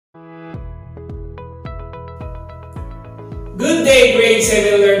Good day, grade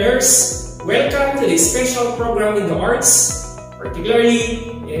 7 learners! Welcome to the special program in the arts,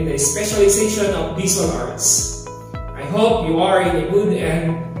 particularly in the specialization of visual arts. I hope you are in a good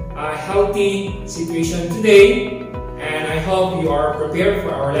and healthy situation today, and I hope you are prepared for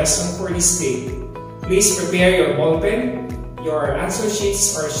our lesson for this day. Please prepare your ball pen, your answer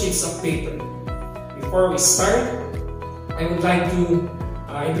sheets or sheets of paper. Before we start, I would like to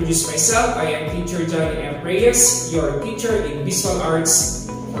introduce myself. I am Teacher Johnny M. Reyes, your teacher in visual arts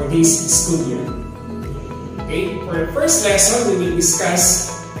for this school year. Okay, for the first lesson, we will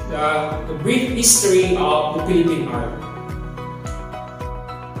discuss the brief history of the Philippine art.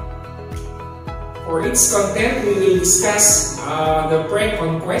 For its content, we will discuss the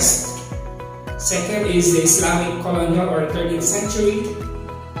pre-conquest. Second is the Islamic colonial or 13th century.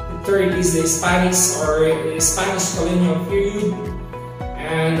 The third is the Spanish or Spanish colonial period,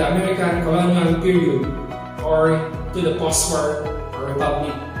 and the American colonial period, or to the post-war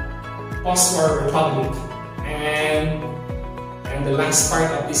republic, and the last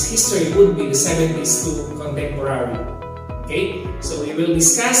part of this history would be the 70s to contemporary. Okay, so we will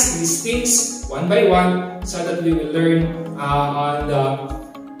discuss these things one by one so that we will learn on the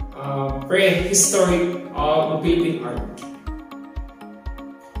prehistory of the Philippine art.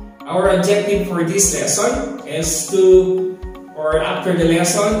 Our objective for this lesson is after the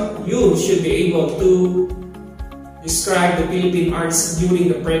lesson, you should be able to describe the Philippine arts during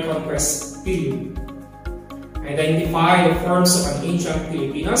the pre-conquest period. Identify the forms of an ancient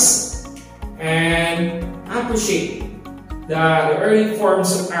Filipinos and appreciate the early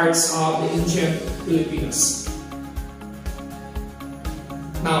forms of arts of the ancient Filipinos.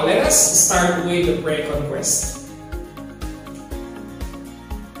 Now let us start with the pre-conquest.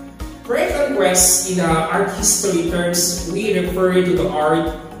 Pre-conquest, in art history terms, we refer to the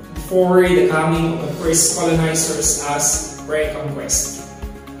art before the coming of the first colonizers as pre-conquest.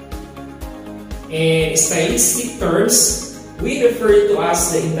 In stylistic terms, we refer to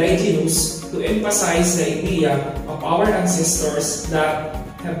as the indigenous to emphasize the idea of our ancestors that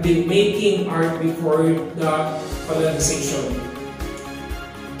have been making art before the colonization.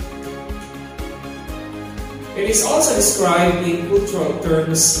 It is also described in cultural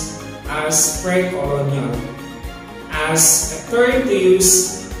terms as pre-colonial, as a term to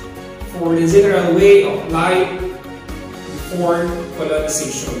use for the general way of life before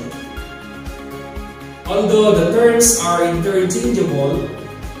colonization. Although the terms are interchangeable,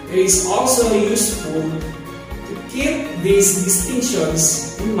 it is also useful to keep these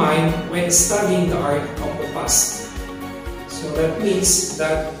distinctions in mind when studying the art of the past. So that means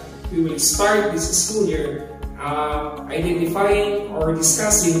that we will start this school year identifying or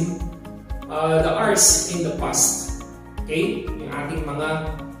discussing the arts in the past. Okay? Yung ating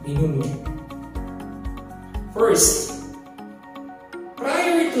mga ninuno. First,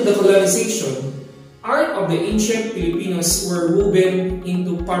 prior to the colonization, art of the ancient Filipinos were woven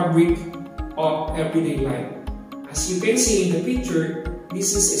into fabric of everyday life. As you can see in the picture,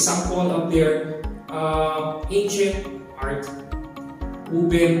 this is a sample of their ancient art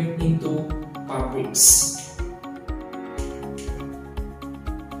woven into fabrics.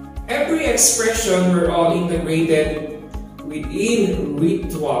 Every expression were all integrated within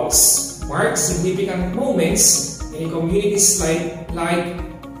rituals, mark significant moments in communities like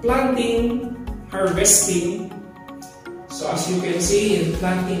planting, harvesting. So as you can see in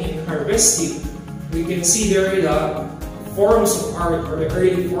planting and harvesting, we can see there the forms of art or the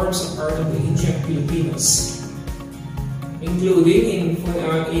early forms of art of the ancient Filipinos, including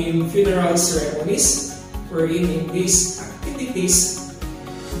in funeral ceremonies, wherein in these activities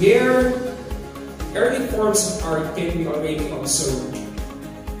their early forms of art can be already observed.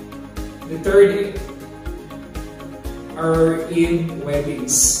 The third are in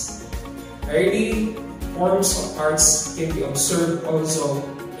weddings. Early forms of arts can be observed also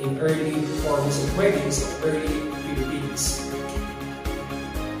in early forms of weddings of early Philippines.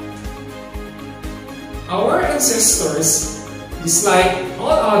 Our ancestors, just like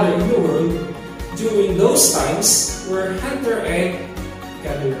all other in the world, during those times were hunter and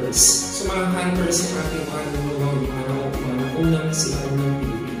gatherers. So mga hunters yung ating mga ninuno, mga unang unang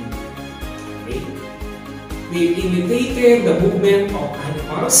Pilipino. Okay? They imitated the movement of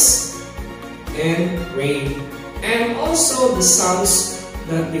animals and rain, and also the sounds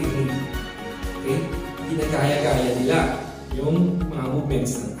that they made. Okay? Ginagaya-gaya nila yung mga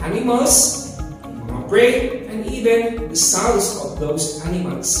movements ng animals, yung mga prey, and even the sounds of those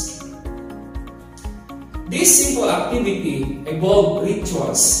animals. This simple activity involved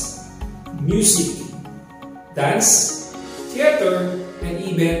rituals, music, dance, theater, and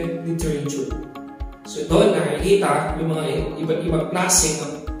even literature. So doon nakikita yung mga iba't ibang klase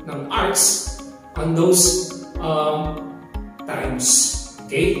ng arts on those times.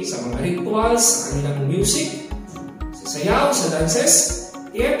 Okay? Sa mga rituals, sa kanilang music, sa sayaw, sa dances,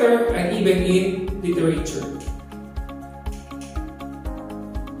 theater, and even in literature.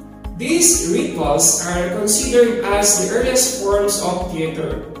 These rituals are considered as the earliest forms of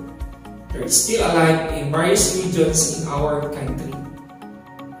theater. They're still alive in various regions in our country.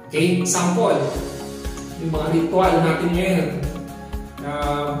 Okay, example, yung mga ritual natin ngayon na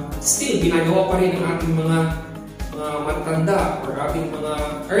still ginagawa pa rin ng ating mga matanda or ating mga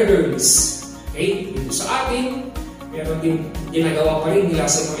elderlies. Okay, dito sa atin, meron din ginagawa pa rin nila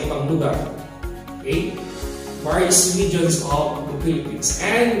sa mga ibang lugar. Okay, various regions of the Philippines,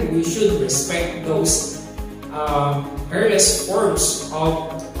 and we should respect those earliest forms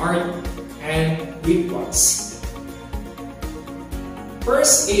of art and rituals.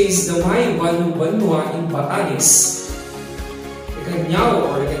 First is the May Banwa in Batanes, the Canyao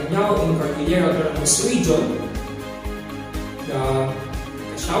or Canyao in Cordillera Autonomous Region, the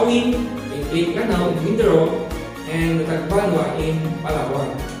Kashawin in Lake Lanao in Mindoro, and the Tagbanwa in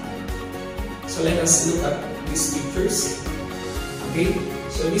Palawan. So let us look at these pictures. Okay,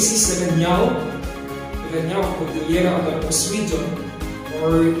 so this is the Canyao Cordillera Autonomous Region,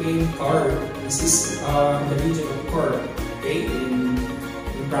 or in Car. This is the region of Car. Okay, in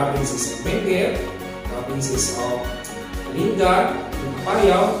provinces of Benguet, provinces of Kalinga,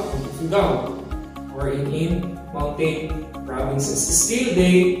 Apayao, and Ifugao, or in mountain provinces. Still,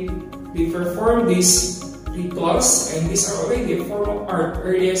 they perform these rituals, and these are already a form of art,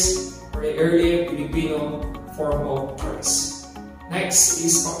 earliest or the early Filipino form of arts. Next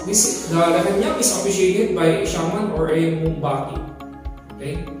is the Kanyang is officiated by a shaman or a mumbaki.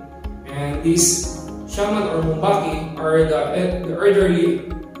 Okay, and this shaman or mumbaki are the elderly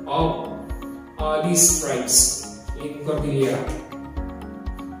of these tribes in Cordillera.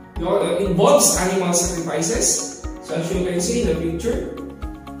 It involves animal sacrifices. So as you can see in the picture,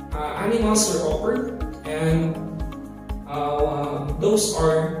 animals are offered, and those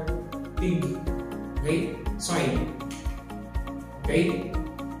are pig, okay, swine. Okay,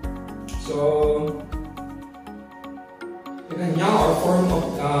 so now our form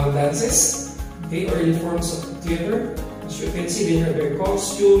of dances, okay, or in forms of theater. As you can see, they have their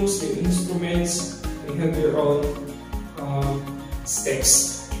costumes, their instruments, they have their own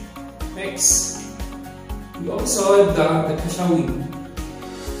steps. Next, we also have the Kashawin.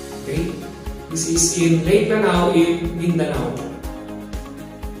 Okay, this is in Lake Lanao in Mindanao.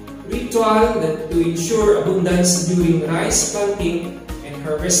 Ritual that to ensure abundance during rice planting and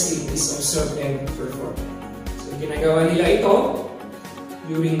harvesting is observed and performed. So ginagawa nila ito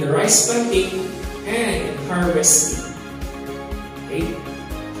during the rice planting and harvesting. Okay,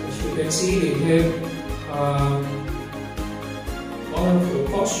 as you can see, they have colorful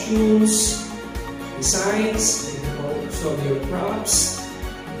costumes, designs, they have also their props.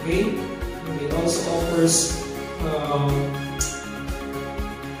 Okay, and it also offers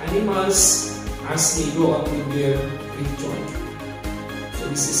animals as they go on with their ritual. So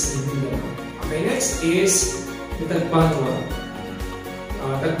this is in Mindanao. Okay, next is the Tagbanwa.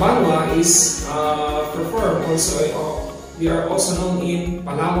 Tagbanwa is performed also. They are also known in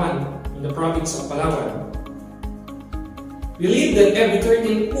Palawan, in the province of Palawan. Believe that every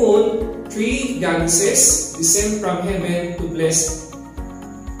 13th moon, 3 goddesses descend from heaven to bless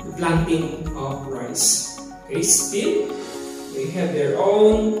the planting of rice. Okay, still, they have their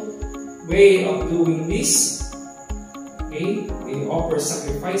own way of doing this. Okay, they offer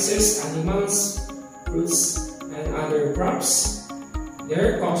sacrifices, animals, fruits, and other crops.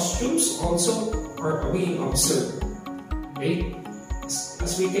 Their costumes also are being observed. Okay,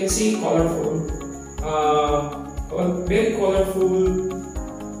 as we can see, colorful, very colorful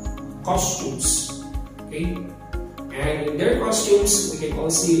costumes. Okay, and in their costumes, we can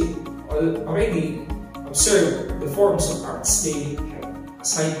also already observe the forms of arts they have,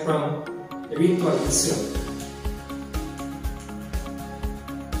 aside from the ritual itself.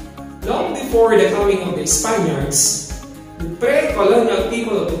 Long before the coming of the Spaniards, the pre-colonial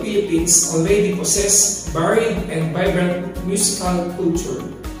people of the Philippines already possessed varied and vibrant musical culture.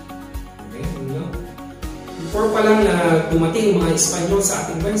 Okay, before pa lang na dumating mga Espanyol sa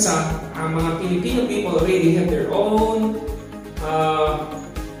ating bansa, ang mga Filipino people already have their own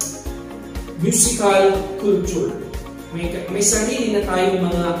musical culture. May sarili na tayong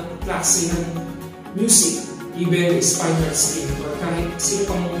mga klase ng music, even the Spaniards came, or kahit sino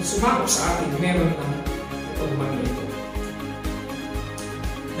pang sumakop sa atin, meron na itong mga ito.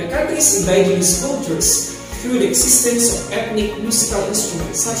 The country's indigenous cultures through the existence of ethnic musical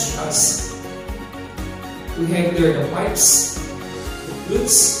instruments such as we have there the pipes, the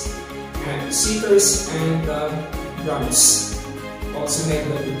flutes, and sitars, and the drums. Also have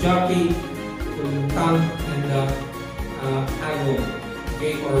the jockey, the tang, and the agong,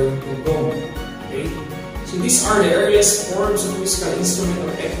 okay, or the gong. Okay? So these are the earliest forms of musical instrument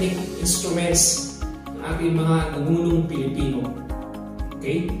or ethnic instruments ng ating mga nangunong Pilipino.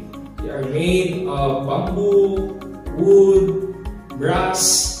 Okay? They are made of bamboo, wood,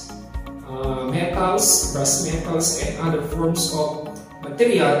 brass metals, and other forms of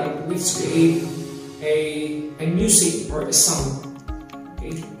material which create a music or a sound.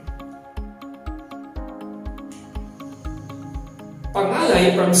 Okay?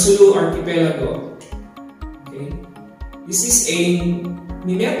 Pangalay from Sulu Archipelago. Okay? This is a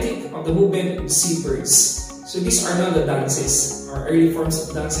mimetic of the movement of seabirds. So these are now the dances, or early forms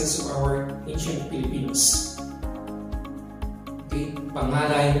of dances of our ancient Filipinos. Okay,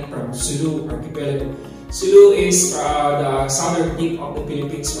 Pangalay from Sulu Archipelago. Sulu is the southern tip of the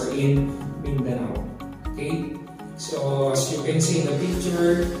Philippines, or in Mindanao. Okay, so as you can see in the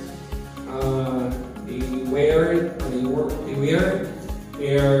picture, they wear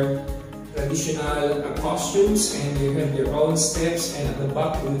their traditional costumes, and they have their own steps, and at the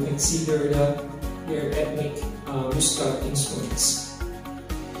back we can see their ethnic musical instruments.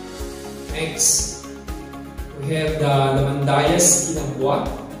 Next, we have the Mandayas Ginagwa,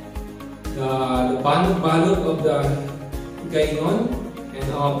 the Balog of the Gainon and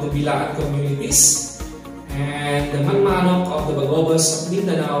of the Bilaan communities, and the Manmanok of the Bagobas of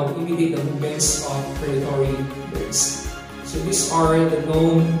Mindanao imitate the movements of predatory birds. So these are the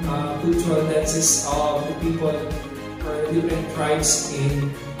known cultural dances of the people or the different tribes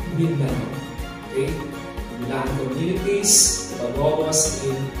in Mindanao. Okay, Bilaan communities, the Bagobas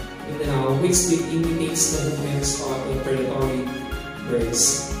in Mindanao, which imitates the movements of the predatory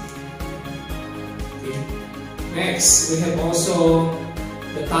birds. Okay. Next, we have also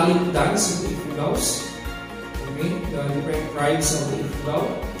the Talit dance of the Ifugaos. Okay, the different tribes of the Ifugao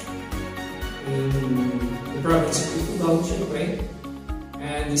in the province of Ifugao, syempre.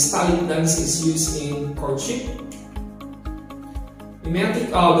 And this Talit dance is used in courtship.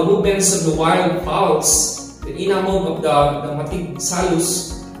 Mimetic of the movements of the wild fowls, the inamog of the matig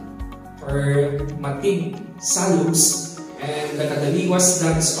salus or matig salus, and the kadaliwas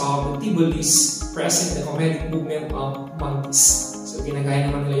dance of the tibolis present the comedic movement of monkeys. So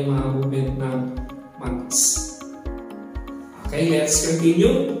ginagaya naman nila yung mga movement ng monkeys. Okay, let's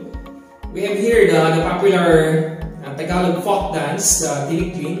continue. We have here the popular Tagalog folk dance, the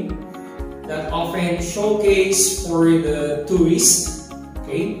tinikling, that often showcase for the tourists.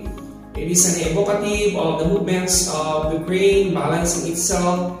 Okay, it is an evocative of the movements of the crane balancing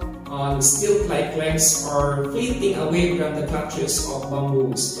itself on stilt-like legs or fleeting away from the clutches of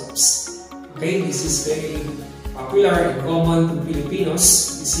bamboo straps. Okay, this is very popular and common to Filipinos.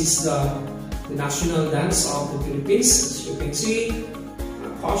 This is the national dance of the Philippines. As you can see,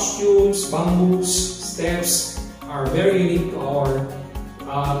 costumes, bamboos, steps are very unique to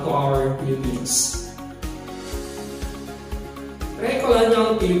our Filipinos.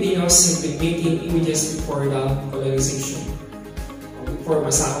 Pre-colonial Filipinos have been making images before the colonization, before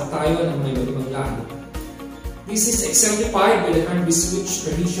masakop tayo ng mga ibang lahi. This is exemplified by the country's rich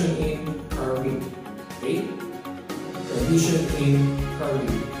tradition in carving. Okay? Tradition in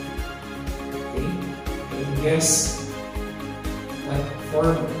carving. Okay? And guess what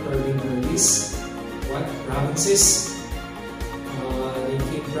form of carving are these? What provinces they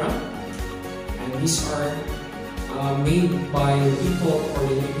came from? And these are made by people or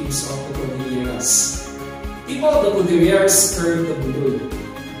the natives of the Cordilleras. People of the Cordilleras carve the budol,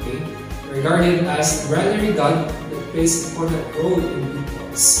 okay, regarded as the granary god that plays an important role in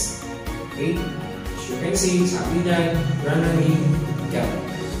rituals. Okay, as you can see, sabi niya, granary god.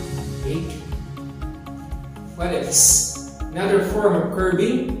 Okay, what else? Another form of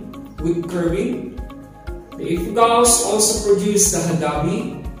carving, wood carving. The Ifugaos also produce the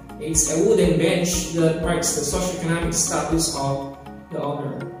hagabi. It's a wooden bench that marks the socioeconomic status of the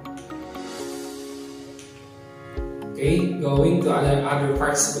owner. Okay, going to other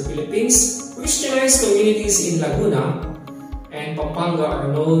parts of the Philippines, Christianized communities in Laguna and Pampanga are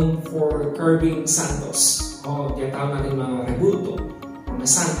known for carving santos, o tinatawag natin mga rebulto, mga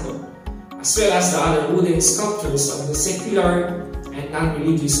santo, as well as the other wooden sculptures of the secular and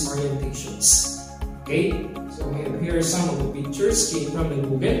non-religious orientations. Okay, so we have here some of the pictures came from the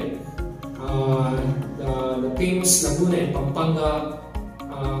Google. The famous Laguna and Pampanga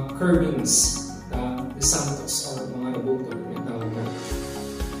carvings, the santos or mga rebulto.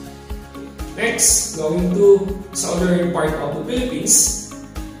 Next, going to southern part of the Philippines,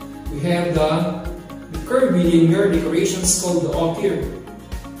 we have the curvilinear decorations called the okir.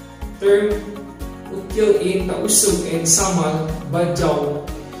 Term ukil in tausog and samal, badyaw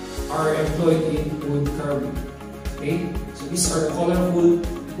are employed in wood carving. Okay, so these are the colorful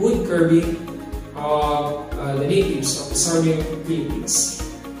wood carving of the natives of the southern Philippines.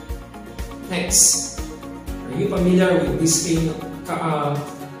 Next, are you familiar with this kind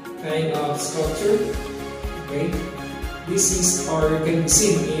of sculpture? Okay, this is or can be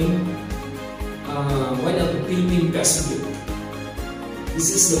seen in one of the Philippine vestibule.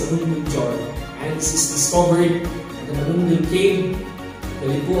 This is the Manunggul jar, and this is discovered at the Manunggul cave,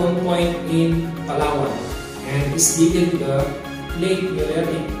 the Lipuan Point in Palawan, and is dated to the late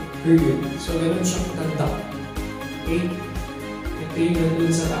Neolithic period. So, ganun siyang tanda. Okay? Ito yung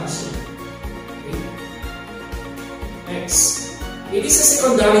nandun sa taas. Okay? Next. It is a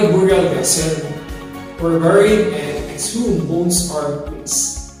secondary burial vessel where buried and exhumed bones are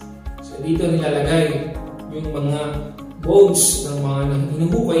placed. So, dito nilalagay yung mga bones ng mga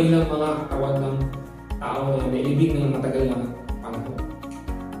hinuhukay nilang mga katawan ng tao na nailibing ng matagal na panahon.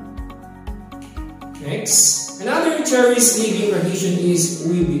 Next, another cherished living tradition is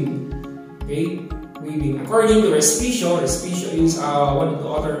weaving. Okay, weaving. According to Respicio is one of the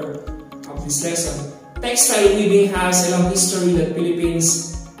author of this lesson. Textile weaving has a long history that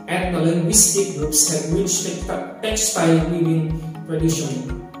Philippines ethno-linguistic groups have rich textile weaving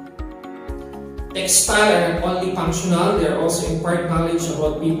tradition. Textile are not only functional, they are also impart knowledge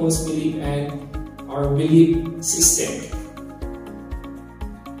about people's belief and our belief system.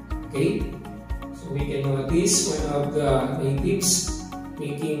 Okay, so we can notice one of the natives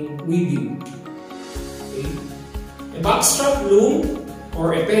making weaving. Okay, a backstrap loom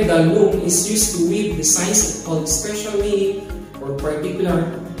or a pedal loom is used to weave designs that hold special meaning or particular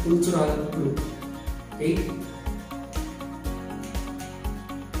cultural group. Okay.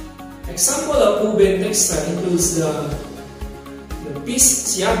 Example of woven textile includes the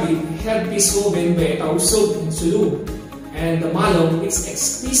piece siyabi, headpiece woven by Tausog in Sulu, and the malong, its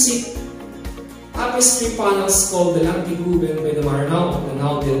exquisite tapestry panels called the lantig woven by the Maranao of the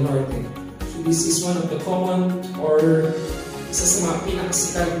Lanao del Norte. So this is one of the common or isa sa mga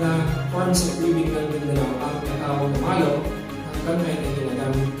pinakasikat na forms of weaving ng Mindanao, ang tinatawag na malong, hanggang ngayon ay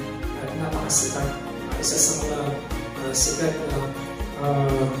ginagamit at napakasikat. Isa sa mga sikat na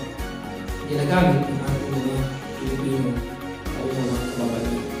ginagamit ng ating mga Pilipino o mga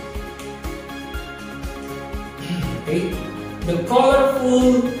kababayan. Okay? The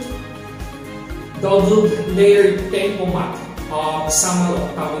colorful double-layered tempo mat of Samal of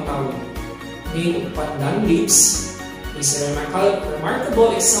Tawi-Tawi made of pandan leaves is a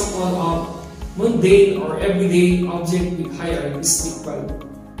remarkable example of mundane or everyday object with high artistic value.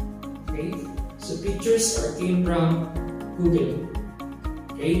 Okay? So pictures are came from Google.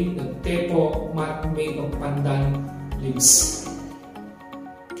 Okay, the tepo mat made of pandan leaves.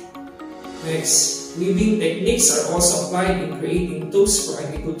 Next, weaving techniques are also applied in creating tools for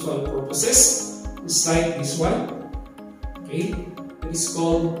agricultural purposes, just like this one. Okay, it is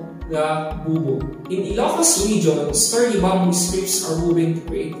called the bubo. In Ilocos region, sturdy bamboo strips are woven to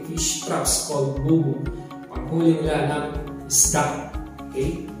create fish traps called bubo. Panghuli nila ng isda.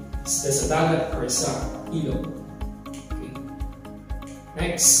 Okay, isda sa dagat or sa ilog.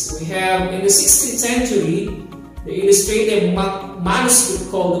 Next, we have in the 16th century, the illustrated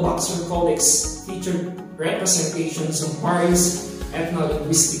manuscript called the Boxer Codex featured representations of various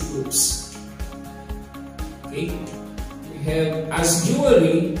ethno-linguistic groups. Okay, we have as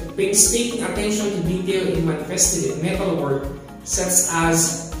jewelry, painstaking attention to detail in manifested in metalwork, such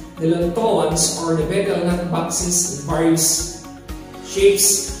as the lantoans or the betel nut boxes in various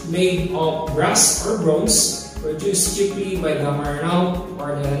shapes made of brass or bronze, produced chiefly by the Maranao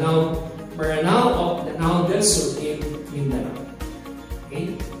or the Maranao of the Lanao del Sur in Mindanao.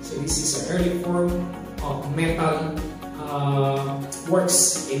 Okay, so this is an early form of metal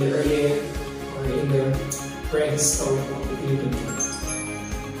works in the early or in the prehistoric of the Philippines.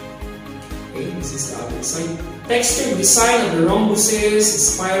 Okay, this is the other side. Texture design of the rhombuses,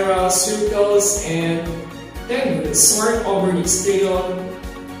 spirals, circles, and then the sword over the exterior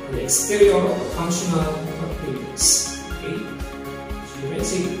of the functional papers. Okay, so you can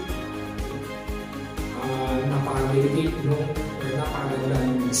see napaka-delicate no or napakaganda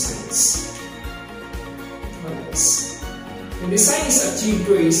ng designs. The design is achieved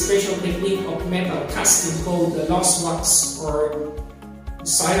through a special technique of metal casting called the lost wax or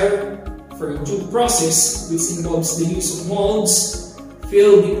desire for due process, which involves the use of molds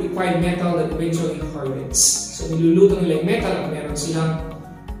filled with required metal that eventually hardens. So niluluto nila yung metal at meron silang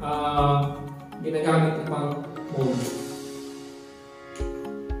ginagamit na pang mold.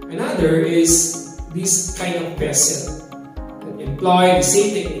 Another is this kind of vessel that employ the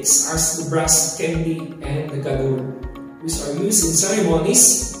same techniques as the brass candy and the gadur, which are used in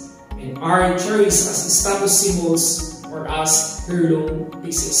ceremonies and are cherished as status symbols or as heirloom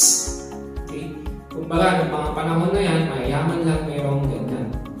pieces. Okay? Kumbaga, ng mga panahon na yan, mayayaman lang mayroong ganyan.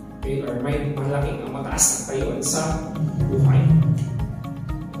 Okay? Or may malaking mataas na tayuan sa buhay.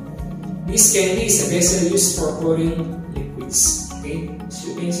 This candy is a vessel used for pouring liquids. Okay? As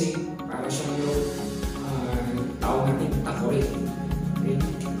you can see, para siyang yung tao natin takorin. Okay?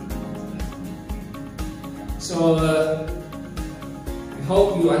 So, I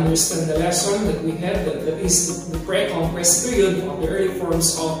hope you understand the lesson that we had, that is the pre-conquest period of the early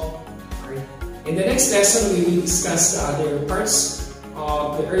forms of art. In the next lesson, we will discuss the other parts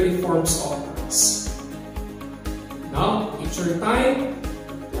of the early forms of arts. Now, it's your time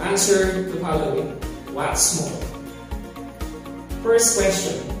to answer the following. What's more? First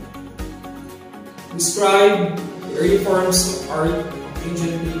question. Describe the early forms of art of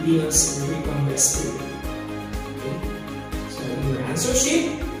ancient Filipinos in the pre-conquest period. Okay. So in your answer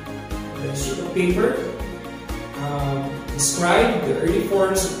sheet, the sheet of paper, describe the early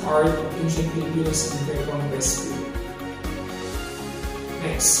forms of art of ancient Filipinos in the pre-conquest period.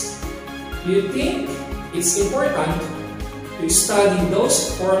 Next, do you think it's important to study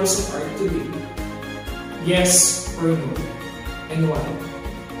those forms of art today? Yes or no? And why?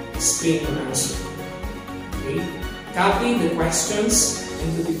 Explain your answer. Okay? Copy the questions and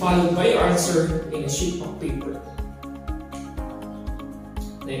to be followed by your answer in a sheet of paper.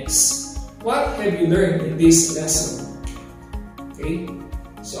 Next, what have you learned in this lesson? Okay?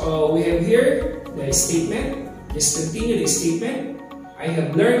 So we have here the statement. Just continue the statement. I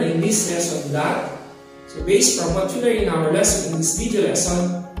have learned in this lesson that. So based from what you learned in our lesson, in this video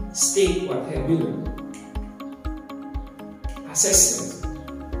lesson, state what have you learned. Assessment.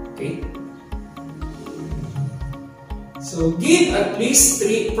 Okay? So give at least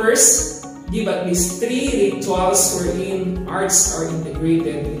three rituals wherein arts are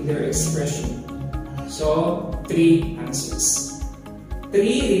integrated in their expression. So 3 answers.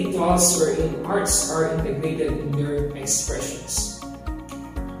 3 rituals wherein arts are integrated in their expressions.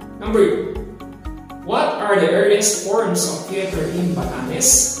 Number 2. What are the earliest forms of theater in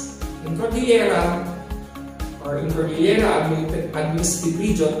Batanes, in Cordillera Administrative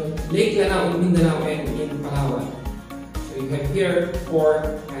Region, Lake Lanao, Mindanao, and in Palawan? So you have here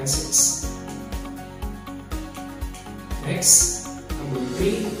 4 answers. Next, number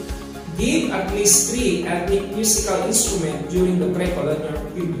 3. Give at least 3 ethnic musical instruments during the pre-colonial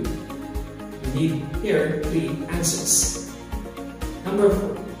period. You need here 3 answers. Number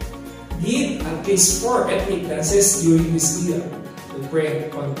 4. Give at least 4 ethnic dances during this era, the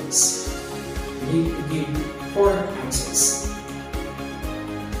pre-conquest. You need to give 4 answers.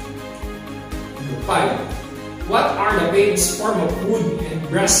 Number 5. What are the famous form of wood and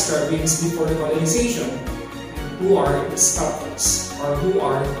brass carvings before the colonization? And who are the sculptors? Or who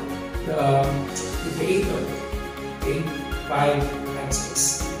are the creator? Okay, 5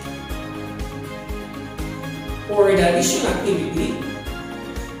 answers. For the additional activity,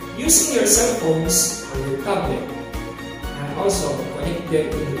 using your cell phones or your tablet, and also connect them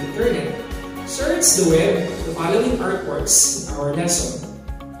to the internet, search the web the following artworks in our lesson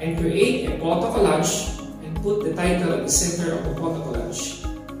and create a photo collage and put the title at the center of the photo collage.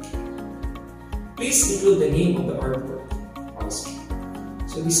 Please include the name of the artwork also.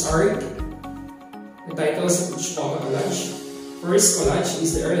 So these are the titles of each photo collage. First collage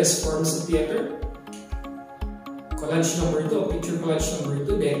is the earliest forms of theater. Collage number 2, picture collage number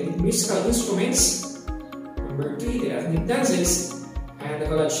 2, the ethnic musical instruments. Number 3, the ethnic dances. And the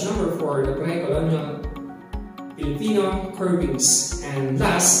collage number 4, the pre-colonial Filipino carvings. And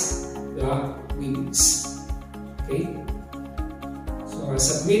last, the weavings. Okay? So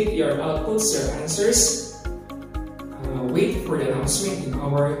submit your outputs, your answers. Wait for the announcement in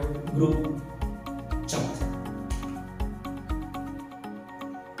our group chat.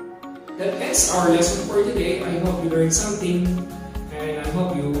 That ends our lesson for today. I hope you learned something and I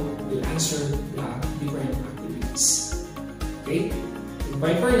hope you will answer the different activities. Okay?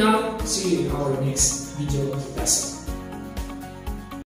 Goodbye for now. See you in our next video lesson.